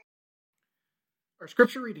Our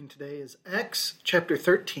scripture reading today is Acts chapter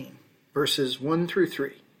 13, verses 1 through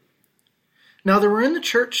 3. Now there were in the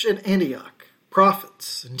church at Antioch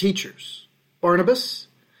prophets and teachers, Barnabas,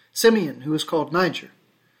 Simeon, who was called Niger,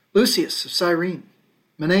 Lucius of Cyrene,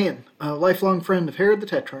 Manaen, a lifelong friend of Herod the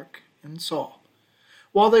Tetrarch, and Saul.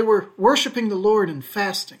 While they were worshiping the Lord and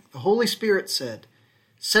fasting, the Holy Spirit said,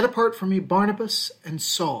 "Set apart for me Barnabas and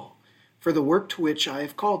Saul for the work to which I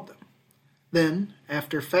have called them." Then,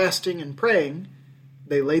 after fasting and praying,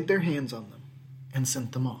 they laid their hands on them and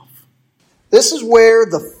sent them off. This is where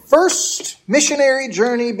the first missionary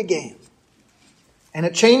journey began, and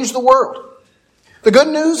it changed the world. The good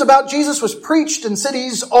news about Jesus was preached in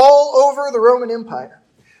cities all over the Roman Empire.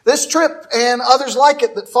 This trip and others like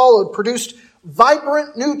it that followed produced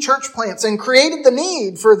vibrant new church plants and created the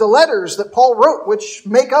need for the letters that Paul wrote, which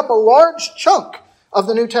make up a large chunk of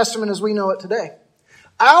the New Testament as we know it today.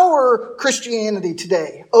 Our Christianity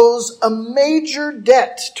today owes a major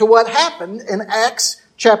debt to what happened in Acts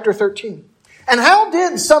chapter 13. And how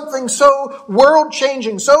did something so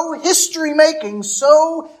world-changing, so history-making,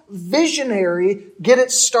 so visionary get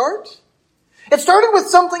its start? It started with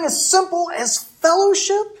something as simple as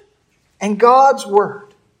fellowship and God's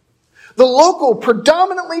Word. The local,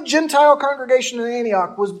 predominantly Gentile congregation in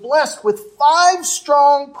Antioch was blessed with 5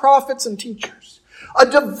 strong prophets and teachers. A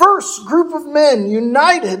diverse group of men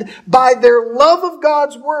united by their love of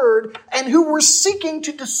God's Word and who were seeking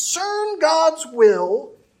to discern God's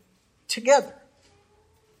will together.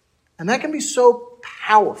 And that can be so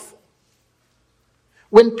powerful.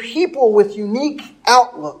 When people with unique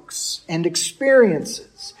outlooks and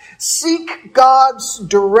experiences seek God's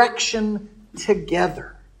direction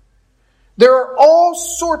together, there are all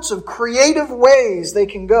sorts of creative ways they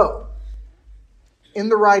can go in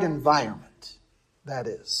the right environment. That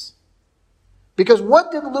is. Because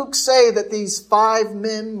what did Luke say that these 5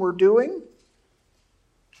 men were doing?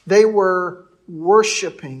 They were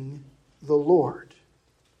worshiping the Lord.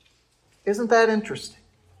 Isn't that interesting?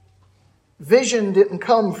 Vision didn't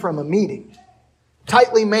come from a meeting,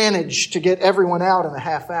 tightly managed to get everyone out in a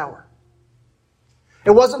half hour.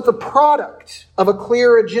 It wasn't the product of a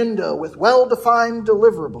clear agenda with well-defined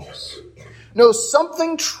deliverables. No,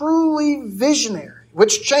 something truly visionary,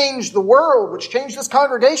 which changed the world, which changed this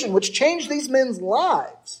congregation, which changed these men's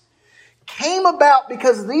lives, came about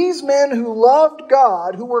because these men who loved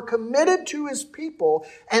God, who were committed to His people,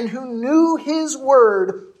 and who knew His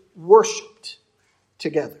Word, worshiped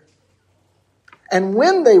together. And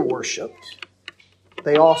when they worshiped,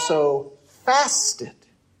 they also fasted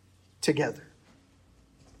together,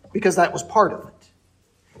 because that was part of it.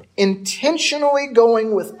 Intentionally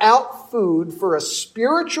going without food for a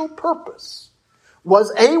spiritual purpose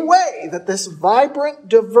was a way that this vibrant,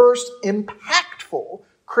 diverse, impactful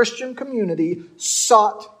Christian community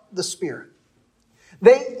sought the Spirit.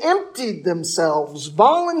 They emptied themselves,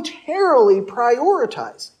 voluntarily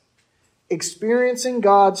prioritizing experiencing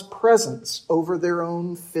God's presence over their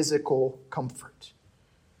own physical comfort.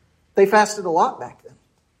 They fasted a lot back then.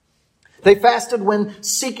 They fasted when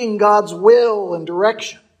seeking God's will and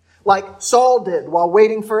direction, like Saul did while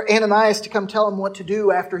waiting for Ananias to come tell him what to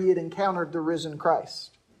do after he had encountered the risen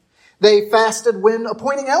Christ. They fasted when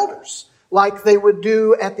appointing elders, like they would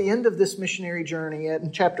do at the end of this missionary journey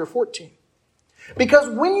in chapter 14. Because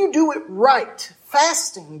when you do it right,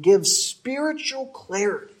 fasting gives spiritual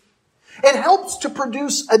clarity. It helps to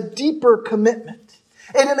produce a deeper commitment.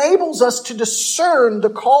 It enables us to discern the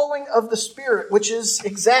calling of the Spirit, which is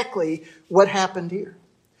exactly what happened here.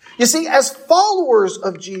 You see, as followers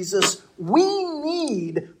of Jesus, we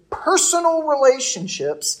need personal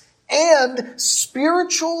relationships and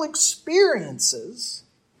spiritual experiences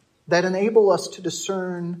that enable us to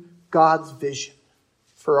discern God's vision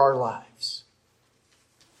for our lives.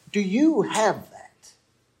 Do you have that?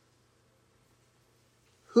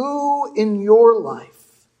 Who in your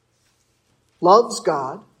life loves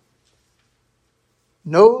God,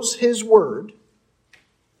 knows His Word,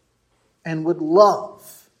 and would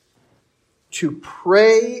love to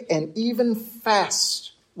pray and even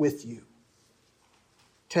fast with you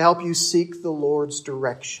to help you seek the Lord's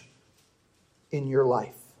direction in your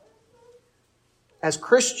life? As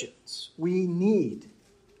Christians, we need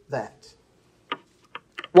that.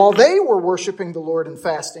 While they were worshiping the Lord and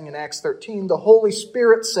fasting in Acts 13, the Holy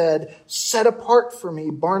Spirit said, "Set apart for me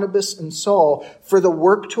Barnabas and Saul for the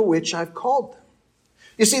work to which I've called them."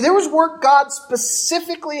 You see, there was work God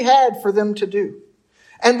specifically had for them to do.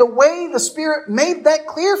 And the way the Spirit made that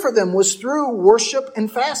clear for them was through worship and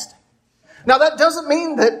fasting. Now, that doesn't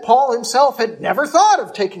mean that Paul himself had never thought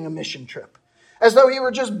of taking a mission trip, as though he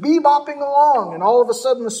were just bebopping along and all of a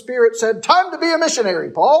sudden the Spirit said, "Time to be a missionary,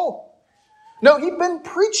 Paul." No, he'd been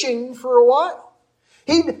preaching for a while.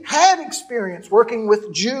 He'd had experience working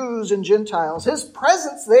with Jews and Gentiles. His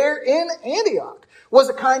presence there in Antioch was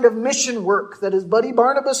a kind of mission work that his buddy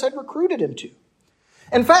Barnabas had recruited him to.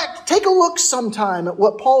 In fact, take a look sometime at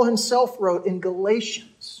what Paul himself wrote in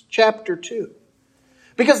Galatians chapter 2.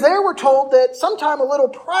 Because there we're told that sometime a little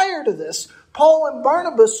prior to this, Paul and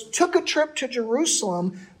Barnabas took a trip to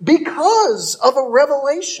Jerusalem because of a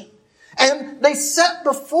revelation. And they set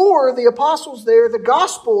before the apostles there the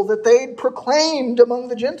gospel that they'd proclaimed among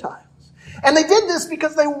the Gentiles. And they did this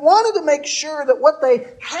because they wanted to make sure that what they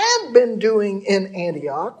had been doing in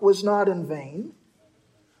Antioch was not in vain,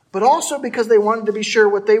 but also because they wanted to be sure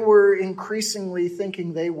what they were increasingly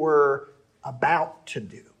thinking they were about to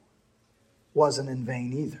do wasn't in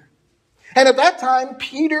vain either. And at that time,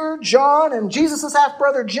 Peter, John, and Jesus'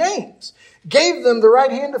 half-brother James gave them the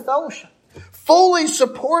right hand of fellowship, fully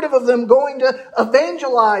supportive of them going to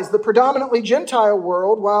evangelize the predominantly Gentile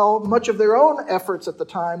world, while much of their own efforts at the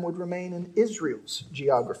time would remain in Israel's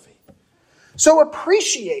geography. So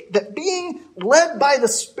appreciate that being led by the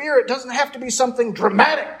Spirit doesn't have to be something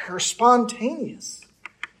dramatic or spontaneous.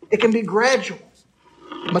 It can be gradual,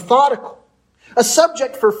 methodical, a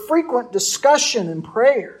subject for frequent discussion and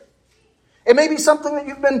prayer. It may be something that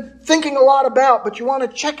you've been thinking a lot about, but you want to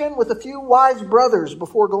check in with a few wise brothers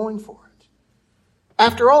before going for it.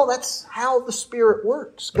 After all, that's how the Spirit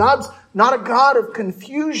works. God's not a God of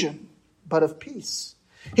confusion, but of peace.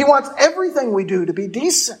 He wants everything we do to be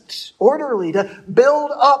decent, orderly, to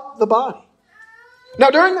build up the body. Now,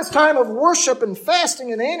 during this time of worship and fasting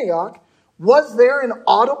in Antioch, was there an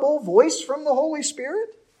audible voice from the Holy Spirit?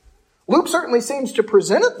 Luke certainly seems to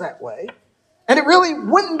present it that way, and it really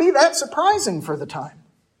wouldn't be that surprising for the time.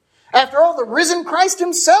 After all, the risen Christ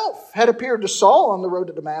himself had appeared to Saul on the road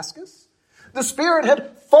to Damascus. The Spirit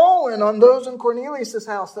had fallen on those in Cornelius'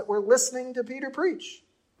 house that were listening to Peter preach.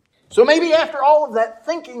 So maybe after all of that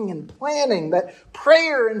thinking and planning, that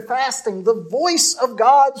prayer and fasting, the voice of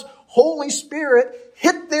God's Holy Spirit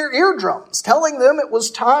hit their eardrums, telling them it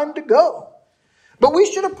was time to go. But we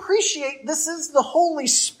should appreciate this is the Holy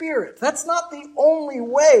Spirit. That's not the only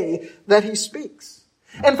way that he speaks.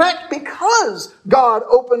 In fact, because God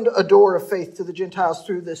opened a door of faith to the Gentiles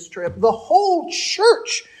through this trip, the whole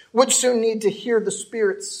church would soon need to hear the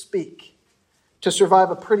Spirit speak to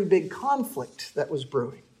survive a pretty big conflict that was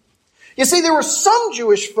brewing. You see, there were some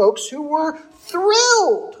Jewish folks who were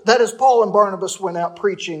thrilled that as Paul and Barnabas went out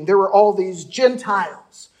preaching, there were all these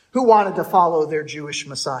Gentiles who wanted to follow their Jewish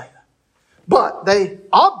Messiah. But they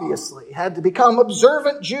obviously had to become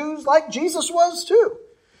observant Jews like Jesus was too.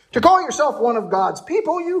 To call yourself one of God's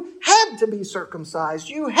people, you had to be circumcised.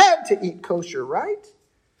 You had to eat kosher, right?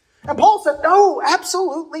 And Paul said, no,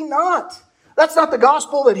 absolutely not. That's not the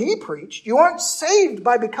gospel that he preached. You aren't saved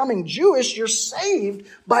by becoming Jewish. You're saved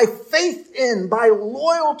by faith in, by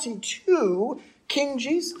loyalty to King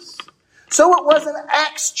Jesus. So it was in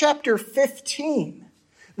Acts chapter 15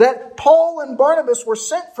 that Paul and Barnabas were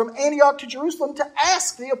sent from Antioch to Jerusalem to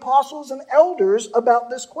ask the apostles and elders about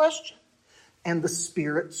this question. And the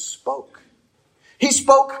Spirit spoke. He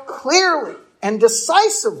spoke clearly and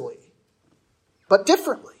decisively, but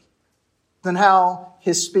differently than how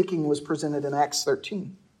his speaking was presented in Acts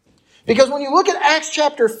 13. Because when you look at Acts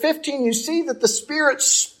chapter 15, you see that the Spirit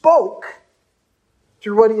spoke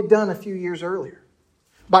through what he had done a few years earlier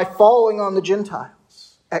by falling on the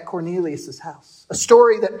Gentiles at Cornelius' house. A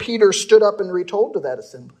story that Peter stood up and retold to that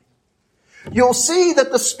assembly. You'll see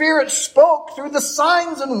that the Spirit spoke through the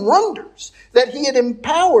signs and wonders that he had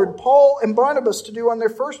empowered Paul and Barnabas to do on their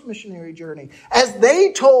first missionary journey as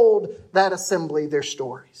they told that assembly their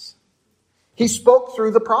stories. He spoke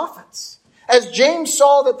through the prophets. As James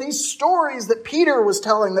saw that these stories that Peter was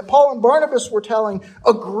telling, that Paul and Barnabas were telling,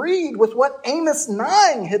 agreed with what Amos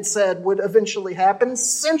 9 had said would eventually happen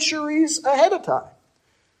centuries ahead of time.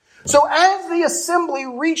 So as the assembly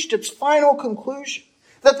reached its final conclusion,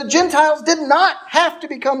 that the Gentiles did not have to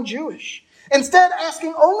become Jewish, instead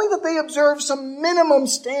asking only that they observe some minimum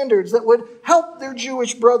standards that would help their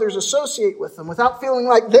Jewish brothers associate with them without feeling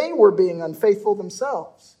like they were being unfaithful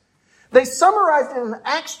themselves. They summarized it in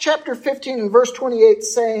Acts chapter 15 and verse 28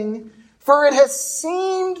 saying, "For it has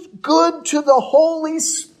seemed good to the Holy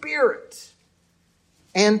Spirit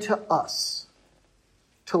and to us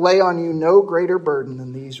to lay on you no greater burden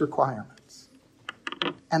than these requirements."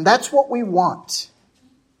 And that's what we want.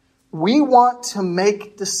 We want to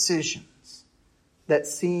make decisions that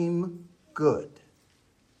seem good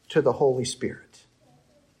to the Holy Spirit.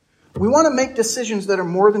 We want to make decisions that are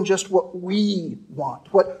more than just what we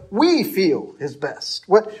want, what we feel is best,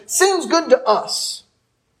 what seems good to us.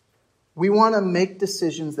 we want to make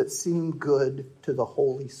decisions that seem good to the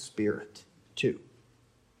Holy Spirit too.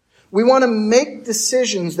 We want to make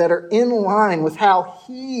decisions that are in line with how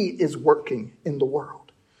He is working in the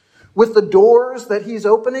world, with the doors that He's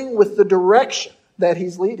opening, with the direction that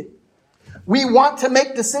He's leading. We want to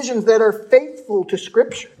make decisions that are faithful to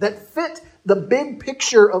Scripture, that fit the big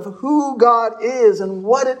picture of who God is and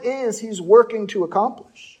what it is He's working to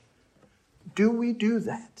accomplish. Do we do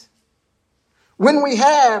that? When we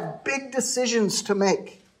have big decisions to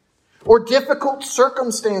make or difficult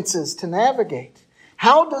circumstances to navigate,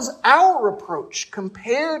 how does our approach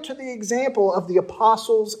compare to the example of the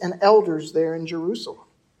apostles and elders there in Jerusalem?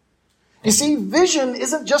 You see, vision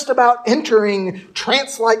isn't just about entering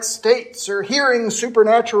trance-like states or hearing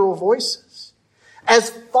supernatural voices. As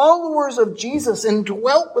followers of Jesus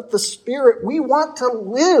indwelt with the Spirit, we want to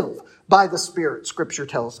live by the Spirit, Scripture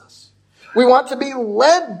tells us. We want to be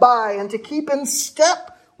led by and to keep in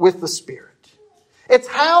step with the Spirit. It's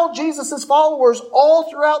how Jesus' followers all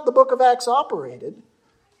throughout the book of Acts operated,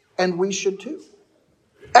 and we should too.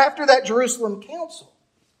 After that Jerusalem council,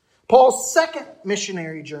 Paul's second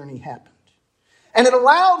missionary journey happened. And it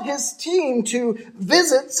allowed his team to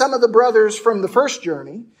visit some of the brothers from the first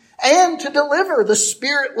journey and to deliver the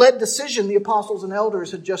Spirit-led decision the apostles and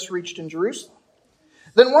elders had just reached in Jerusalem.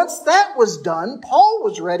 Then once that was done, Paul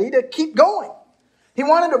was ready to keep going. He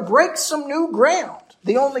wanted to break some new ground.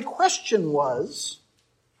 The only question was,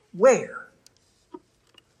 where?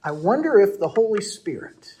 I wonder if the Holy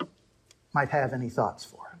Spirit might have any thoughts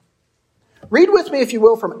for him. Read with me, if you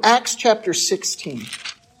will, from Acts chapter 16.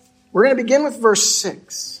 We're going to begin with verse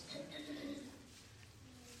 6.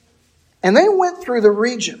 And they went through the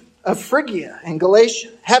region of Phrygia and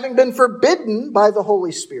Galatia, having been forbidden by the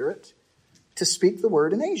Holy Spirit to speak the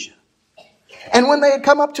word in Asia. And when they had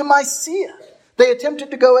come up to Mysia, they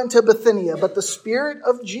attempted to go into Bithynia, but the Spirit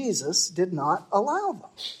of Jesus did not allow them.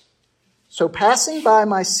 So passing by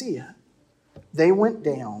Mysia, they went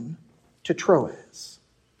down to Troas.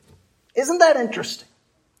 Isn't that interesting?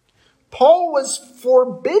 Paul was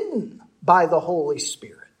forbidden by the Holy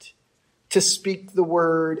Spirit to speak the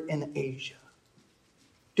word in Asia.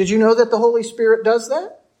 Did you know that the Holy Spirit does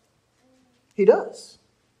that? He does.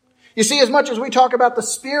 You see, as much as we talk about the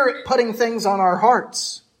Spirit putting things on our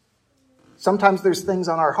hearts, sometimes there's things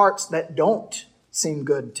on our hearts that don't seem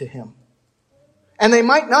good to Him. And they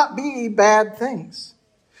might not be bad things.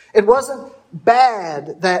 It wasn't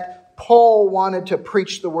bad that Paul wanted to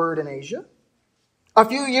preach the word in Asia. A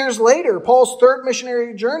few years later, Paul's third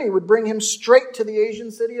missionary journey would bring him straight to the Asian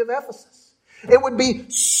city of Ephesus. It would be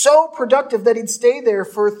so productive that he'd stay there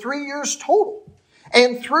for 3 years total.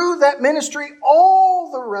 And through that ministry,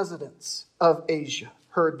 all the residents of Asia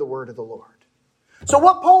heard the word of the Lord. So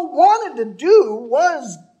what Paul wanted to do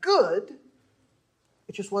was good.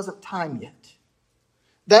 It just wasn't time yet.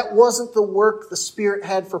 That wasn't the work the Spirit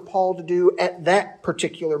had for Paul to do at that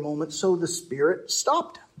particular moment, so the Spirit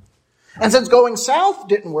stopped him. And since going south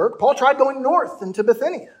didn't work, Paul tried going north into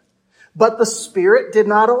Bithynia. But the Spirit did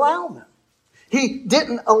not allow them. He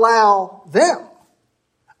didn't allow them.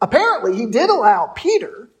 Apparently, He did allow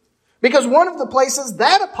Peter, because one of the places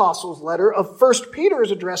that apostle's letter of 1 Peter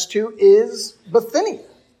is addressed to is Bithynia.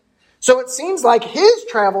 So it seems like his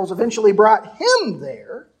travels eventually brought him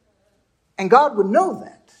there, and God would know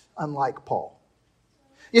that, unlike Paul.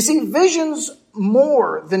 You see, vision's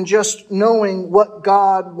more than just knowing what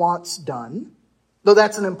God wants done, though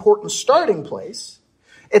that's an important starting place.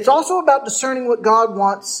 It's also about discerning what God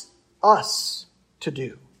wants us to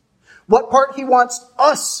do. What part He wants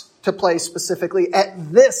us to play specifically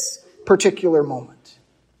at this particular moment.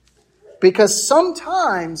 Because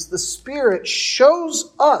sometimes the Spirit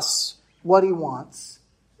shows us what He wants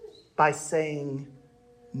by saying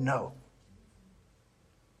no.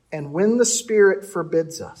 And when the Spirit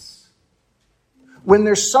forbids us, when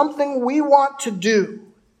there's something we want to do,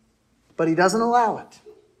 but He doesn't allow it,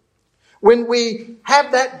 when we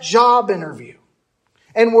have that job interview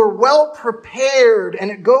and we're well prepared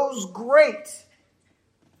and it goes great,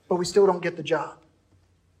 but we still don't get the job,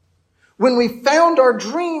 when we found our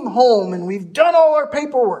dream home and we've done all our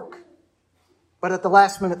paperwork, but at the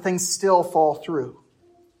last minute things still fall through,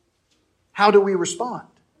 how do we respond?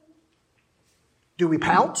 Do we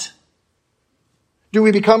pout? Do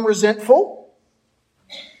we become resentful?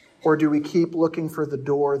 Or do we keep looking for the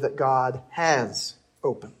door that God has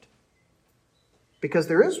opened? Because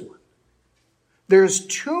there is one. There's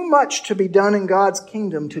too much to be done in God's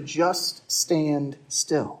kingdom to just stand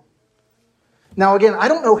still. Now again, I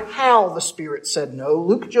don't know how the Spirit said no.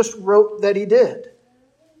 Luke just wrote that He did.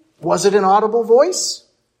 Was it an audible voice?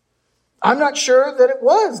 I'm not sure that it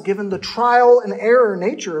was, given the trial and error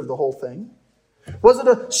nature of the whole thing. Was it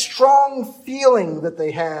a strong feeling that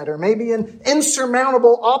they had, or maybe an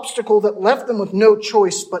insurmountable obstacle that left them with no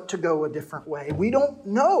choice but to go a different way? We don't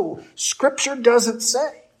know. Scripture doesn't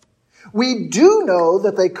say. We do know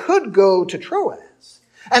that they could go to Troas.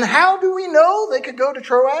 And how do we know they could go to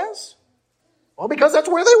Troas? Well, because that's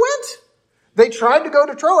where they went. They tried to go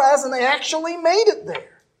to Troas and they actually made it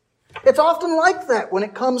there. It's often like that when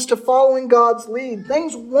it comes to following God's lead.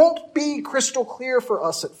 Things won't be crystal clear for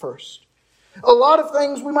us at first. A lot of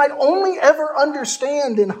things we might only ever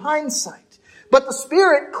understand in hindsight. But the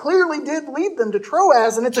Spirit clearly did lead them to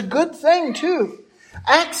Troas, and it's a good thing too.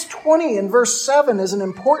 Acts 20 and verse 7 is an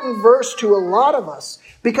important verse to a lot of us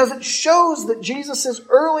because it shows that Jesus'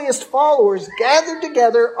 earliest followers gathered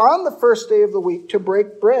together on the first day of the week to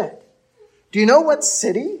break bread. Do you know what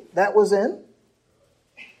city that was in?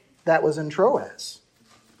 That was in Troas.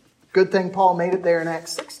 Good thing Paul made it there in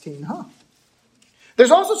Acts 16, huh?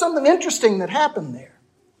 There's also something interesting that happened there.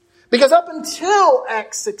 Because up until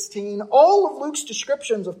Acts 16, all of Luke's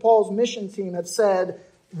descriptions of Paul's mission team have said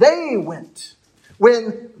they went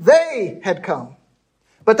when they had come.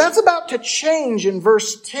 But that's about to change in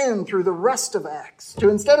verse 10 through the rest of Acts. To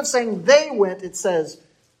instead of saying they went, it says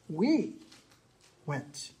we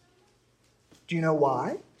went. Do you know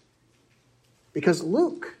why? Because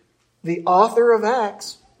Luke, the author of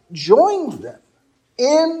Acts, joined them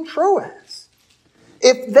in Troas.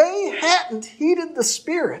 If they hadn't heeded the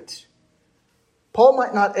Spirit, Paul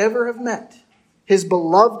might not ever have met his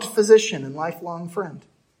beloved physician and lifelong friend.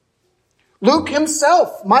 Luke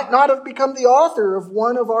himself might not have become the author of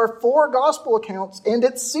one of our 4 gospel accounts and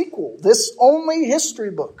its sequel, this only history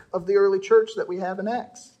book of the early church that we have in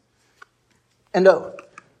Acts. And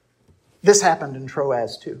this happened in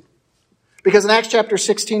Troas too. Because in Acts chapter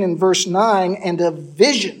 16 and verse 9, and a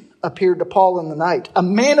vision appeared to Paul in the night. A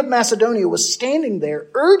man of Macedonia was standing there,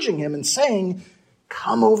 urging him and saying,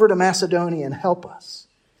 "Come over to Macedonia and help us."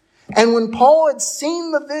 And when Paul had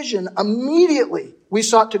seen the vision, immediately we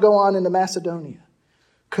sought to go on into Macedonia,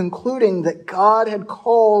 concluding that God had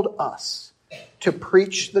called us to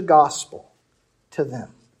preach the gospel to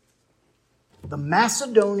them. The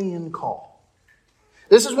Macedonian call.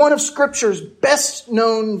 This is one of Scripture's best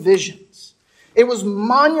known visions. It was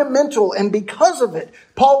monumental, and because of it,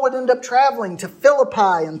 Paul would end up traveling to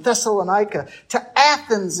Philippi and Thessalonica, to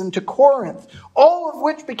Athens and to Corinth, all of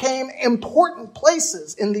which became important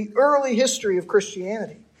places in the early history of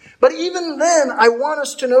Christianity. But even then, I want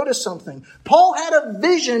us to notice something. Paul had a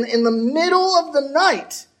vision in the middle of the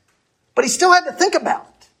night, but he still had to think about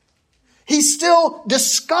it. He still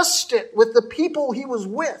discussed it with the people he was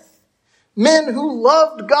with, men who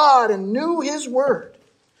loved God and knew His Word.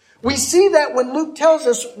 We see that when Luke tells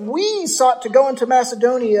us we sought to go into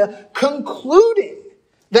Macedonia, concluding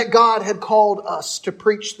that God had called us to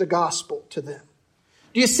preach the gospel to them.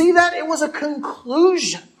 Do you see that? It was a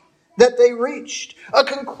conclusion that they reached. A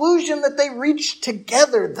conclusion that they reached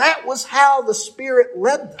together. That was how the Spirit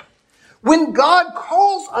led them. When God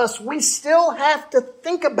calls us, we still have to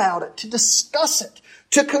think about it, to discuss it,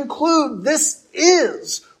 to conclude this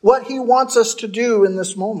is what He wants us to do in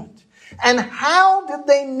this moment. And how did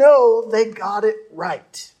they know they got it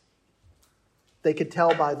right? They could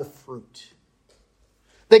tell by the fruit.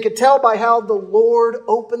 They could tell by how the Lord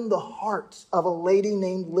opened the heart of a lady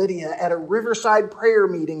named Lydia at a riverside prayer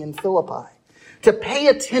meeting in Philippi to pay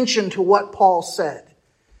attention to what Paul said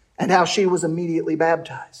and how she was immediately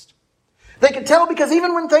baptized. They could tell because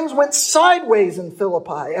even when things went sideways in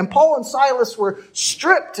Philippi and Paul and Silas were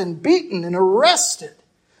stripped and beaten and arrested,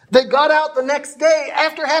 they got out the next day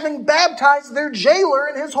after having baptized their jailer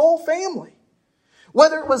and his whole family.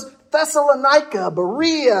 Whether it was Thessalonica,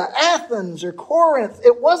 Berea, Athens, or Corinth,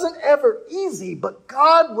 it wasn't ever easy, but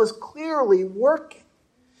God was clearly working.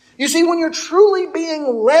 You see, when you're truly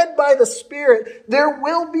being led by the Spirit, there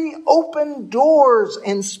will be open doors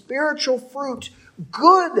and spiritual fruit,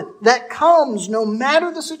 good that comes no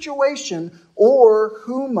matter the situation or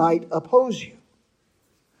who might oppose you.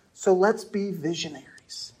 So let's be visionaries.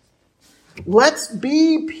 Let's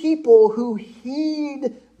be people who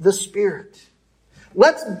heed the Spirit.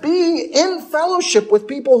 Let's be in fellowship with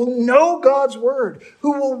people who know God's Word,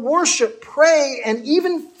 who will worship, pray, and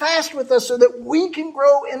even fast with us so that we can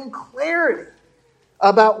grow in clarity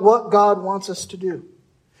about what God wants us to do.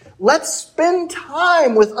 Let's spend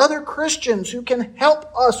time with other Christians who can help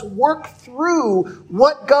us work through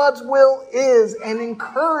what God's will is and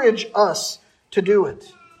encourage us to do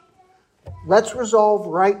it. Let's resolve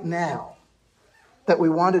right now that we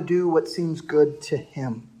want to do what seems good to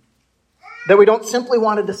Him. That we don't simply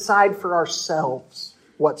want to decide for ourselves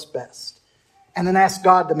what's best. and then ask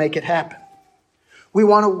God to make it happen. We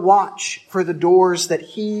want to watch for the doors that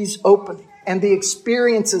He's opening and the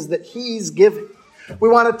experiences that He's giving. We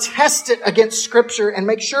want to test it against Scripture and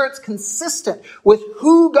make sure it's consistent with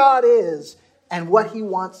who God is and what He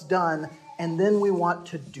wants done. And then we want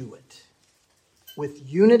to do it with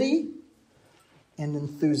unity and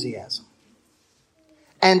enthusiasm.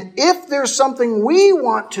 And if there's something we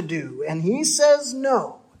want to do and He says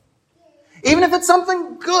no, even if it's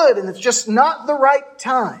something good and it's just not the right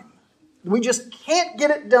time, we just can't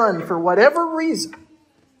get it done for whatever reason,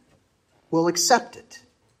 we'll accept it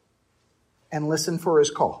and listen for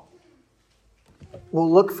His call.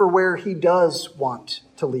 We'll look for where He does want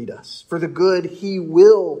to lead us, for the good He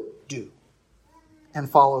will do, and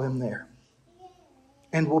follow Him there.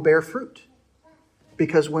 And we'll bear fruit.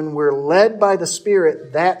 Because when we're led by the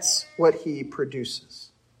Spirit, that's what He produces.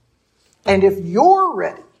 And if you're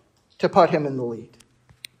ready to put Him in the lead,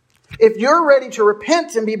 if you're ready to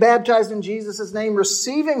repent and be baptized in Jesus' name,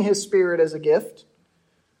 receiving His Spirit as a gift,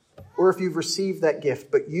 or if you've received that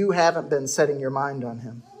gift, but you haven't been setting your mind on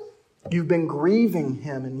Him, you've been grieving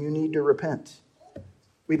Him and you need to repent,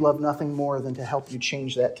 we'd love nothing more than to help you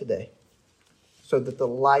change that today so that the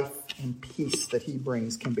life and peace that He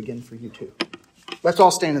brings can begin for you too. Let's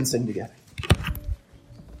all stand and sing together.